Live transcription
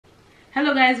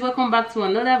Hello guys, welcome back to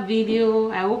another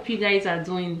video. I hope you guys are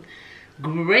doing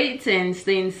great and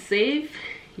staying safe.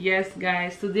 Yes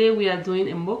guys, today we are doing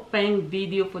a mukbang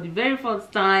video for the very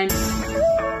first time.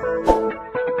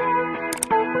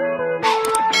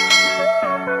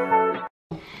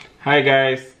 Hi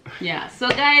guys. Yeah, so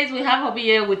guys, we have Hobby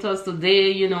here with us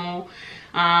today.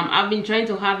 I've been trying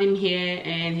to have him here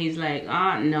and he's like,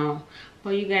 no.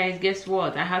 But you guys, guess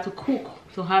what? I had to cook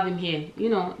to have him here.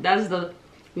 That's the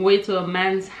way to a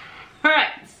man's heart.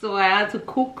 So I had to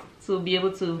cook to be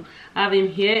able to have him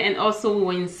here. And also we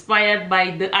were inspired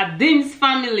by the Adims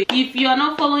Family. If you are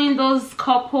not following those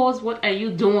couples, what are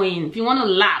you doing? If you want to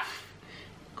laugh,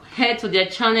 head to their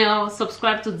channel,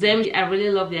 subscribe to them. I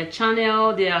really love their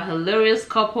channel. They are hilarious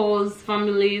couples,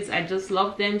 families. I just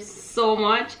love them so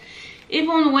much.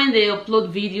 Even when they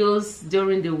upload videos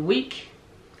during the week,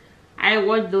 I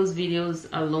watch those videos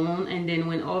alone, and then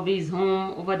when Obi is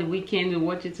home over the weekend, we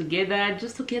watch it together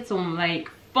just to get some like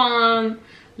fun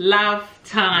laugh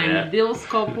time. Yeah. Those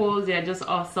couples, they are just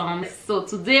awesome. So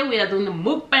today we are doing a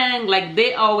mukbang like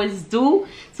they always do.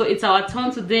 So it's our turn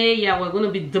today. Yeah, we're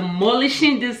gonna be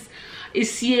demolishing this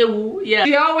Isie. Yeah,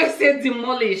 we always say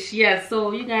demolish. Yeah,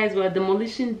 so you guys, we're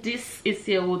demolishing this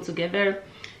Isie together,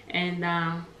 and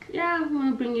yeah, I'm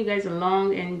gonna bring you guys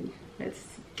along and let's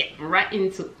get right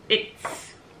into it.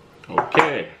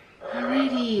 Okay.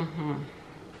 Alrighty.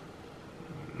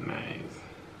 Nice.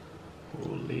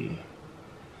 Holy.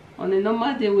 On a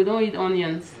normal day, we don't eat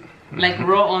onions, like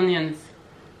raw onions.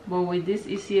 But with this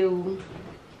Isie,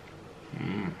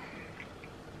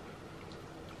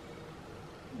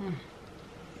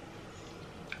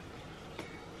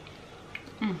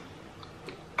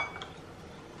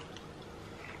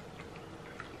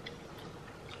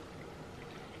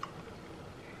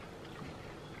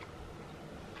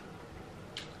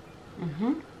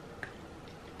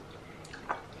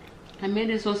 I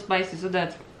made it so spicy so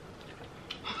that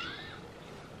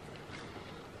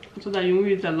you will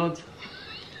eat a lot.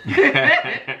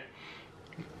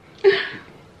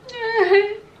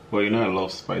 Well, I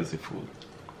love spicy food.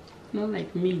 Not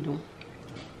like me though.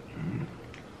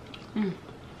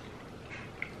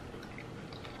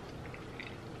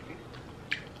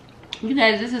 You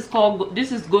guys, this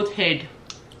is goat head.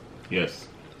 Yes.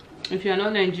 If you're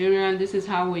not Nigerian, this is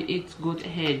how we eat goat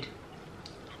head.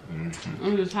 And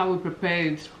this is how we prepare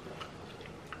it.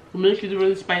 We make it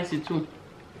really spicy too.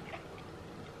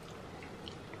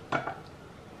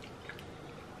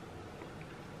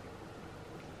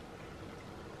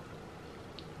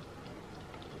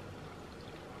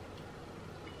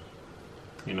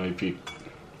 If you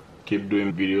keep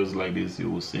doing videos like this, you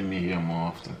will see me here more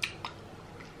often.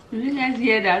 Did you guys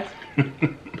hear that?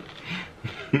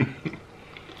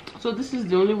 So this is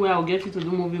the only way I'll get you to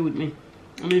do movie with me.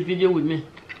 I mean video with me.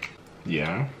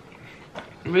 Yeah.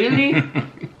 Really?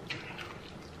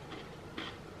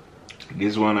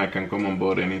 This one I can come on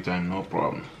board anytime, no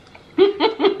problem.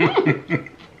 You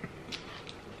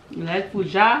like food,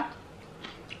 ja?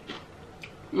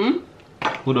 Who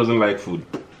doesn't like food?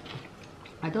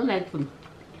 I don't like food.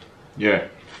 Yeah.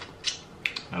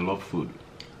 I love food.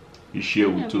 You share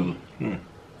with too. Man.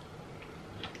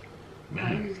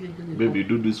 Baby, you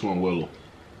do this one well.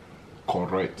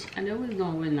 Correct. And they always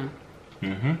don't win now.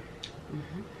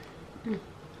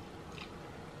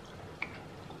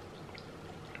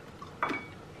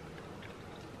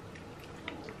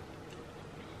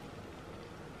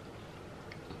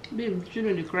 Babe,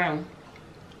 children the crown.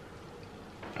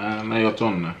 Now your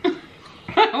turn now.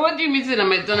 What do you mean say na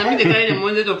my turn? I mean they carry the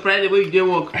Monday to Friday where you dey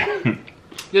work.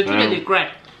 The children they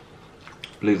cry.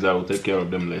 Please, I will take care of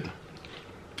them later.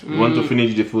 You want to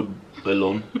finish the food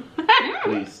alone?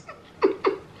 Please.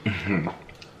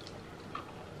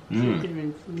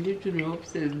 Children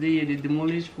upstairs, they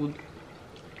demolish food.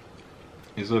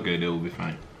 It's okay, they will be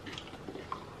fine.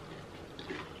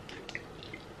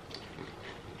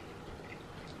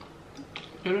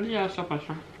 You already have supper,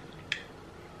 sir.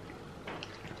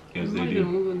 Yes, they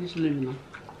do. This living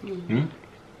now.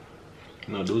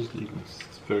 No, those leaves,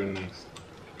 it's very nice.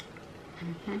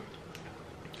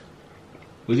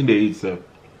 What did they eat, sir?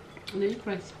 They eat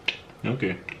rice.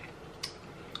 Okay.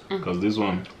 Because this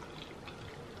one,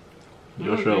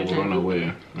 Joshua will run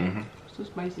away. It's too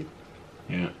spicy.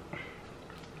 Yeah.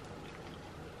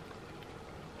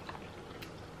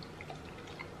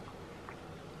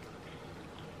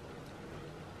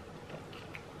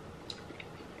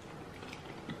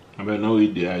 I better not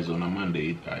eat the eyes on a man, they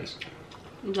eat eyes.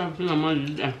 How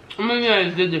many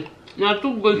eyes did they? Now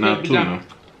two goes not two now.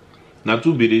 Now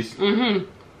two biddies.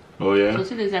 Oh yeah. So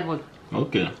see this one.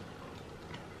 Okay.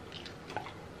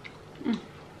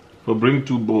 But bring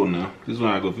 2 bowls now. This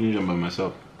one I go finish them by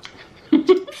myself.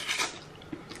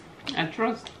 I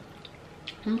trust.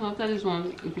 After this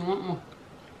one, if you want more,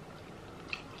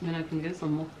 then I can get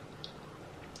some more.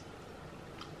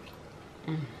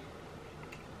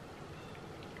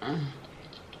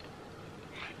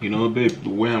 You know, babe,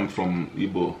 where I'm from,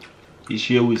 Igbo,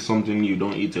 Isie is something you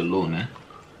don't eat alone, eh?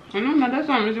 I know, but that's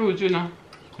why I'm eating with you now.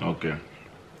 Okay.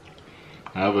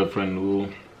 I have a friend who,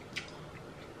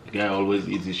 the guy always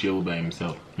eats Isie by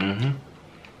himself.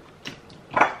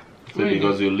 So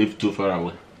because you live too far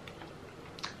away.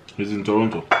 He's in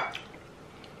Toronto.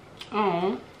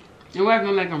 Oh, your wife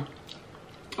don't like him.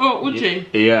 Oh, Uche.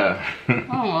 Yeah. Oh,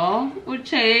 well,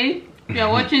 Uche, if you're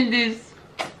watching this,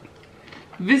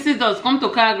 visit us, come to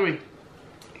Calgary.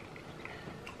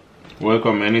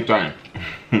 Welcome anytime.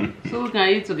 So we can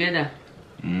eat together.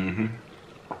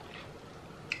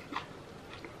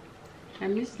 I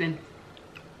miss them.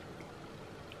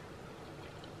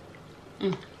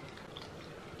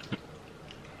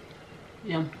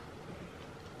 Yeah.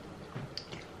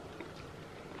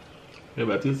 Yeah,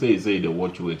 but you say they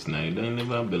watch weights now. You don't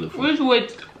never belly full. Which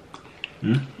weight?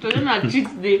 Today not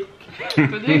cheat day.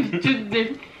 Today is cheat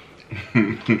day.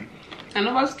 I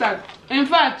never start. In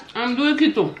fact, I'm doing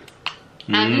keto.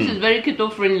 And this is very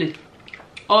keto friendly.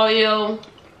 Oil,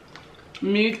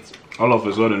 meat. All of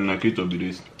a sudden, na keto be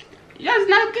this. Yes,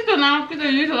 not keto now. Keto,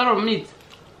 you eat a lot of meat.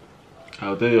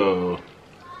 I'll tell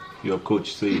your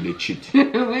coach say they cheat.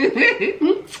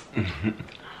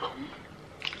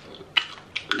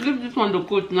 Give this one to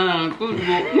coach now. Coach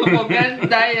go forget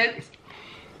diet.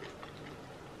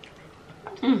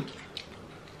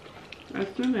 I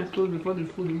still my clothes before the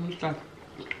food even start.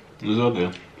 It's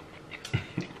okay.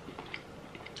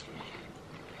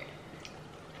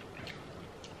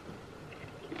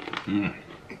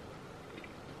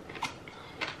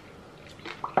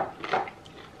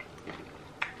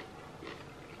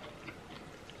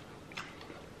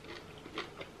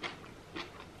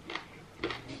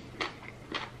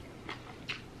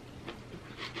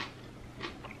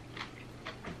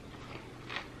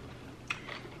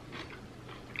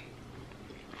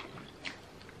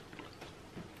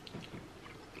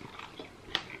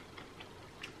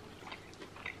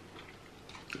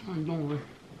 Oh, don't worry.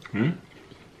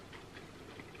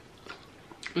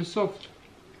 It's soft.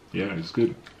 Yeah, it's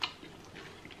good.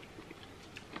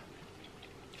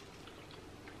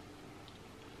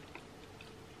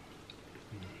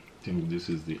 I think this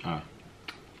is the eye.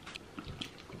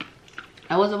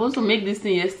 I was supposed to make this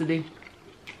thing yesterday.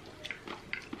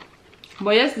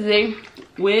 But yesterday,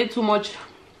 we ate too much.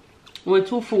 We were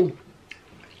too full.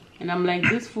 And I'm like,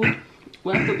 this food,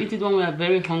 we have to eat it when we are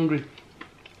very hungry.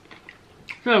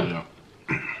 So, Yeah.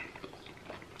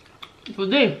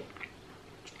 today,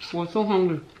 we're so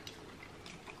hungry.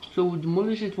 So we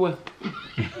demolish it well.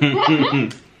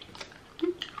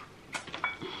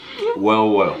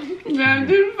 Well. The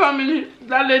Adims family,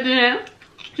 that lady here,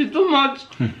 she's too much.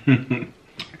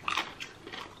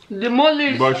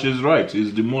 Demolish. But she's right,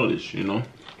 it's demolished, you know.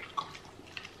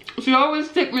 She always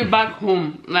take me back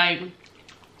home. Like,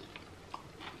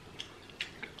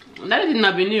 that is in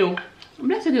Avenue. I'm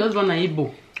blessed the husband is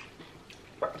Igbo.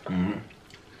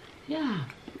 Yeah.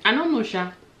 I don't know,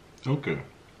 Sha. Okay.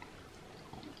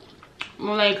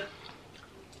 But like,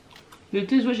 the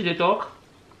things where she dey talk,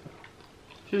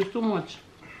 she's too much.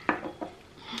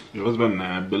 Your husband,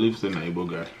 I believe, is an Igbo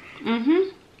guy.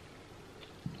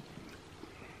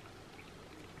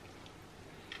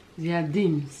 The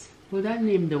Adims. What's that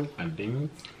name though? Adims?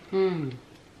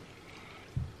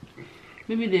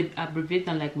 Maybe they abbreviate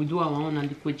and like we do our own and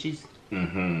the Kwechi'S.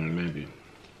 Maybe.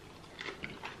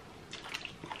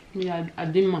 Yeah,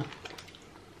 Adima.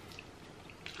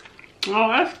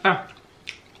 Oh, Esther.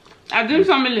 Adims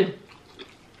family.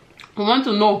 We want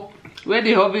to know where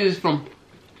the hobby is from.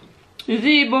 Is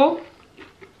he Igbo?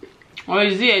 Or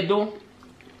is he Edo?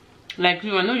 Like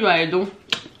you, I know you are Edo.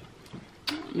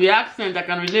 The accent, I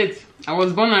can relate. I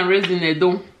was born and raised in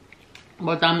Edo.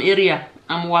 But I'm area.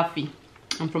 I'm Wafi.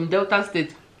 I'm from Delta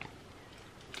State.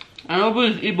 And Obi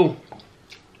is Igbo.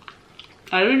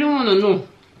 I really want to know.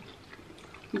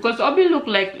 Because Obi look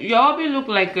like, your Obi look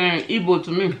like Igbo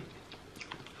to me.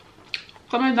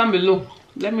 Comment down below.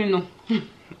 Let me know.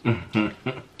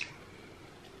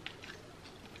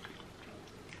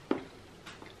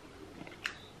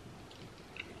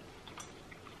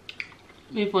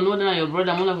 If you know that your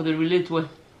brother, I'm not going to relate well.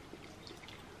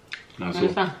 That's so.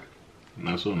 Understand?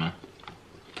 That's so now.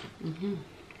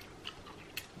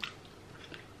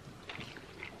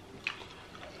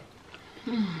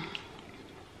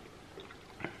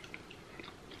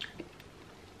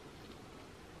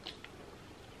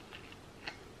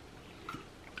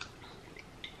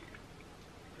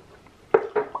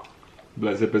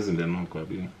 Bless the person they know quite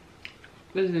big.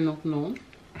 Person enough no.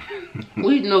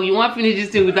 Wait, no, you want to finish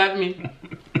this thing without me?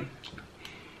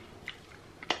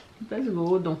 Let's go,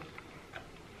 hold on.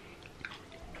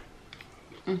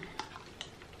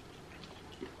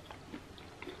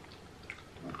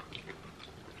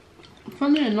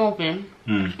 Funny enough,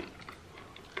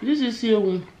 this is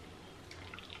here.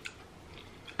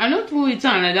 I don't do it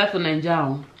like that for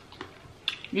Nigeria.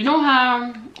 You know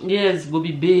how, yes, go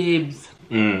be babes.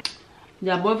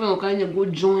 Their boyfriend will kind of go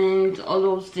joint, all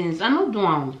those things. I don't do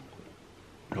them.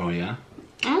 Oh, yeah?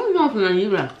 I don't do them for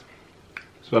Nigeria.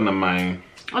 It's one of my...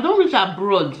 I don't reach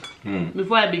abroad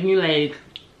before I begin, like,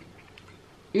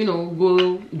 you know,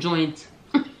 go joint.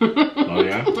 Oh,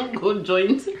 yeah? Go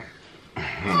joint.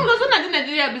 No, that's not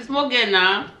Nigeria, be small girl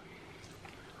now.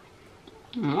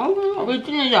 Oh, wait,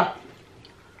 yeah.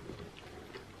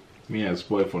 Me, I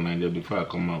spoil for Nigeria before I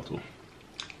come out.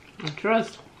 I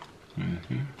trust.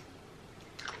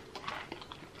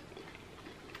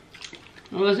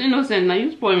 I was innocent, now you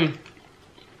spoil me.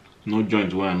 No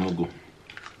joint where I no go.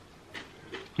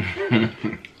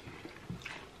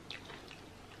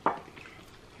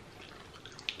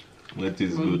 What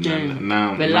is good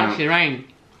now? Relax your rain.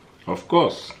 Of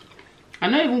course. I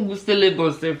not even go to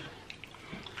Lagos. That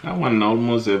one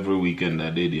almost every weekend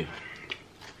I did here.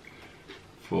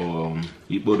 For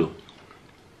Ibodo.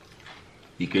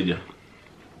 Ikeja.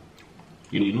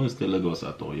 You know stay Lagos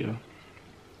at all, yeah?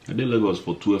 I did Lagos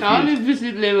for 12 years. I only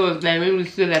visit Lagos like maybe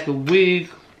stay like a week.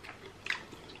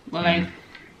 But like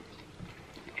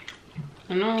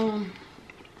I know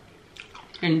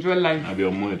enjoy life. I be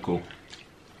on Moeko.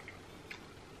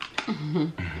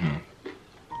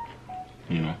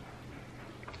 You know.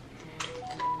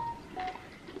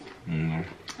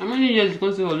 How many years you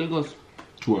go to Lagos?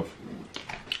 12.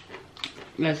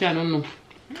 Like say I don't know.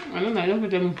 I don't know, I don't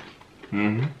tell me.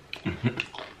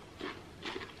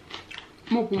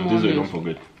 More put more This onions. don't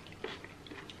forget.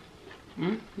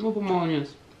 More put more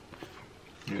onions.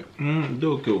 Yeah. They're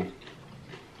okay.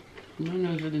 The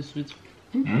onions really sweet.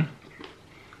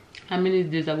 How many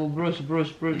days I will brush.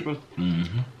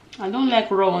 I don't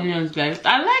like raw onions, guys.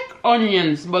 I like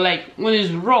onions, but like when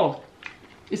it's raw,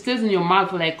 it stays in your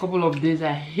mouth for like a couple of days.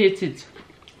 I hate it.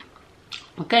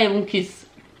 I can't even kiss.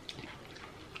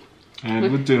 And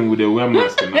good thing with the wear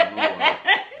mask now.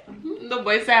 No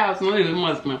boy say house not even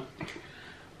mask now.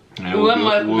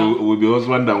 We'll be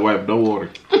husband and wife, don't worry.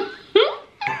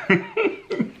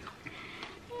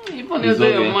 If on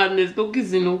your madness, don't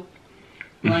kiss, you know.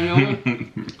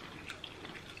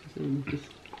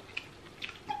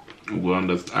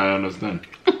 I understand.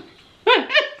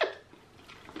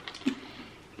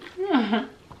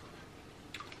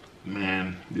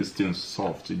 Man, this thing's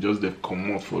soft. It just they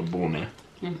come off for a bone, eh?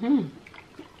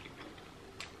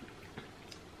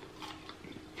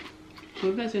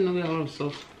 So that's no way a lot of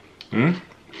sauce.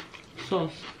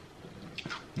 Sauce.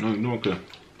 No, okay.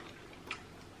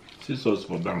 See sauce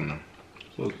for down now.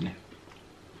 Sauce me.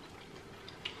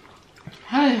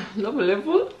 Hi, double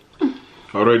level.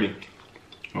 Already?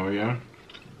 Oh yeah.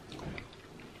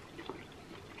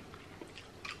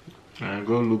 And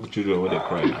go look children where they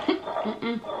cry now.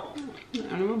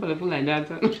 I remember level like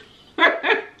that.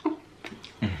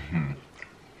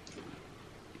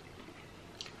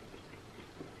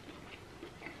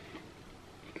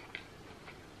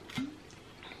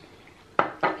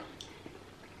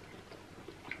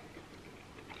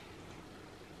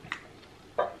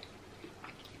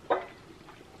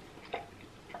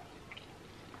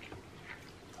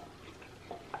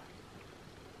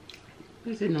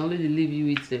 They say now only the leave you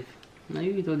eat safe. Now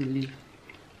you eat all the leaf.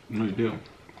 No, you do.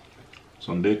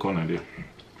 Sunday corner there.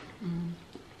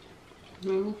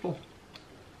 No, for.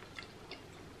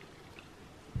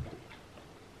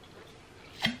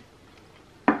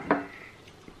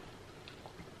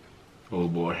 Oh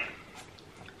boy.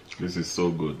 This is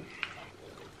so good.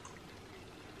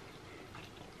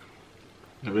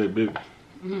 Hey, babe.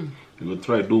 You go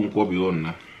try doing Kobe on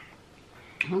now.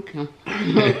 Okay.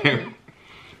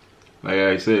 Like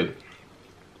I said.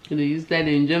 So they use that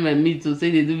to enjoy my meat to say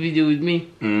they do video with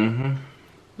me. You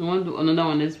want to do another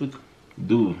one next week?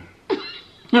 Do.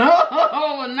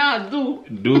 Oh, now do.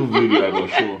 Do video I go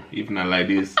show. If not like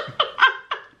this.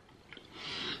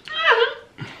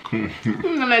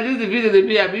 Not like this the video they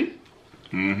be happy.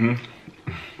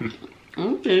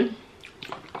 Okay.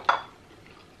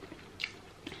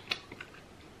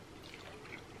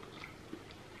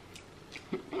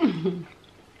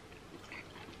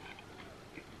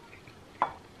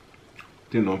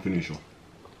 Thing don't finish.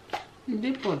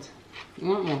 They pot. You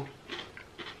want more?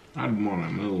 Add more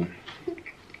like no.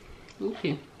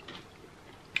 Okay.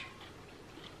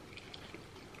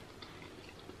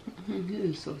 This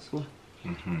is so sweet.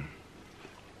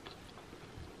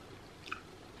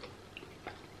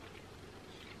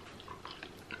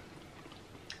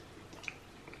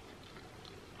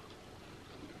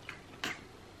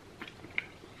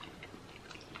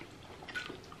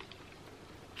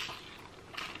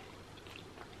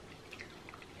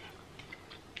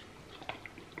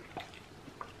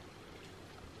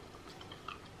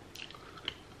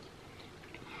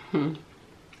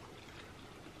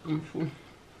 I'm full.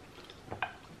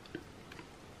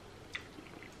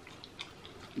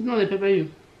 No, the pepper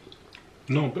you.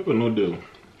 No, pepper no deal.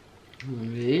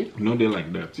 Really? No deal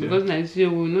like that, yeah. Because next year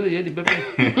we know the pepper.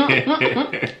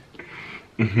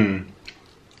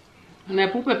 And I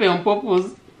put pepper on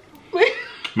purpose.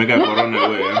 Make I run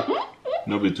away, yeah?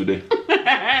 No be today.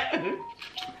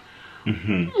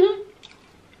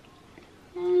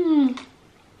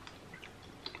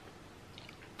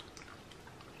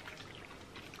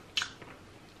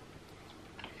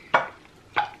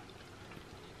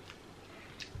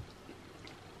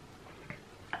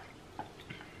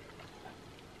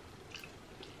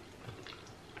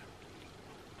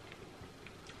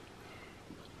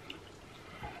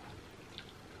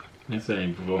 Next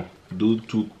time, bro, do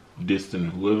two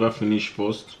distance. Whoever finish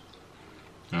first,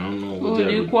 I don't know what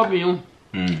you copy you.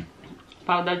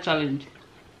 Powder challenge.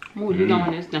 We'll do that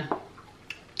one next time.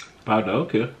 Powder,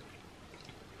 okay.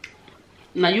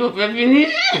 Now you have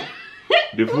finished.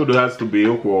 The food has to be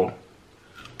equal.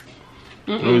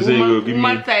 No, be say you go give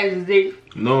me. Size day.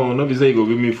 No, be say you go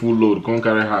give me full load. Can't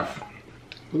carry half.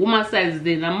 Woman size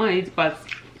day. Na man eat part.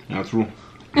 That's true.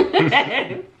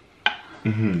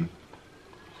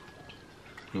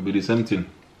 It'll be the same thing.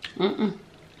 I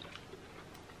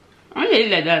don't eat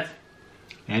like that.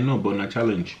 I know, but na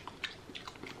challenge.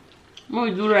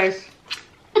 We do rice.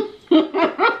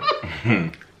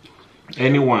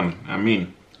 Anyone, I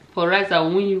mean. For rice, I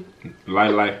will win you.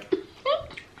 Lie.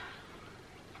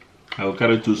 I will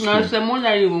carry 2 spoons. No, it's more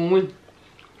that you will win.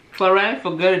 For rice,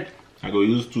 forget it. I go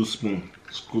use 2 spoons,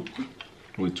 scoop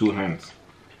with 2 hands.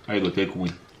 I go take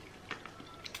win.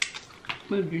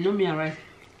 Maybe you know me a rice.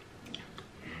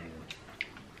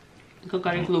 You can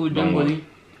carry clothes with them body.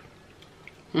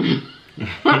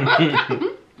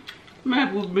 May I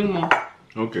bring more?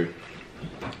 Okay.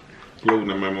 Clothes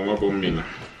na my mama bought me now.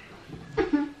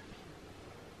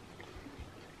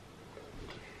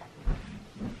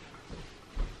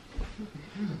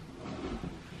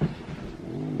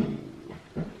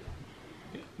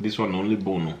 This one only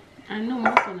bone. I know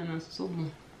most of them are so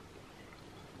bone.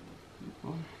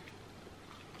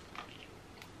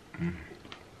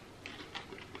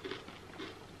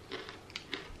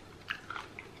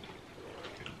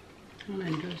 Oh my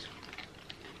gosh.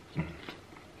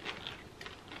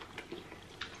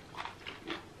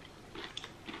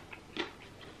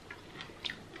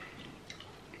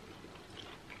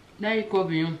 There you go,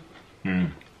 you.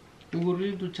 We will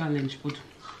really do challenge food.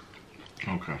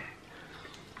 Okay.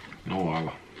 No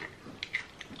wahala.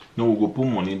 No, we go put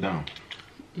money down.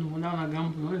 No, now I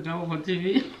gamble. I gamble for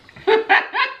TV.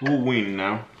 Who win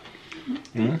now?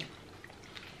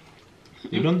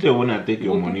 You don't tell when I take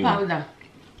your money. Powder.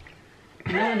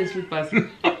 You know the sweet person.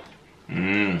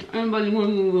 Anybody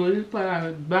who will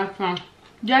powder back from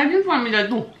the Adims Family that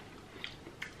do.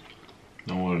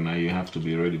 Don't worry now, you have to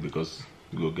be ready because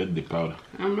you go get the powder.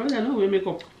 I'm ready, I know we make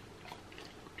up.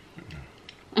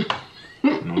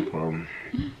 No problem.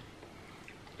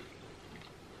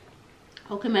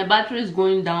 Okay, my battery is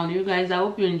going down. You guys, I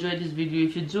hope you enjoyed this video.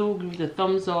 If you do, give it a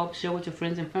thumbs up, share with your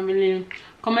friends and family,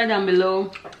 comment down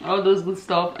below, all those good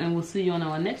stuff, and we'll see you on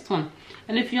our next one.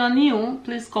 And if you're new,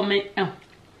 please comment.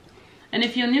 And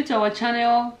if you're new to our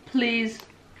channel, please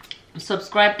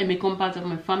subscribe and become part of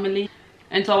my family.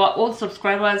 And to our old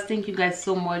subscribers, thank you guys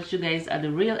so much. You guys are the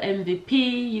real MVP.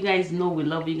 You guys know we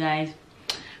love you guys.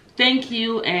 Thank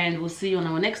you, and we'll see you on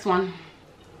our next one.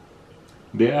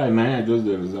 The eye, now just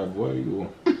the reserve. Where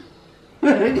you go?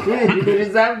 You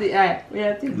reserve the eye.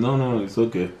 No, it's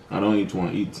okay. I don't eat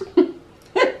one. Eat.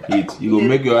 Eat. You go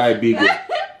make your eye bigger.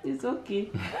 It's okay.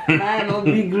 I no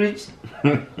big rich.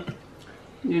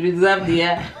 You reserve the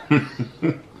eye.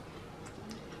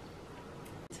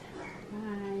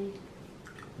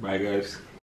 Bye guys.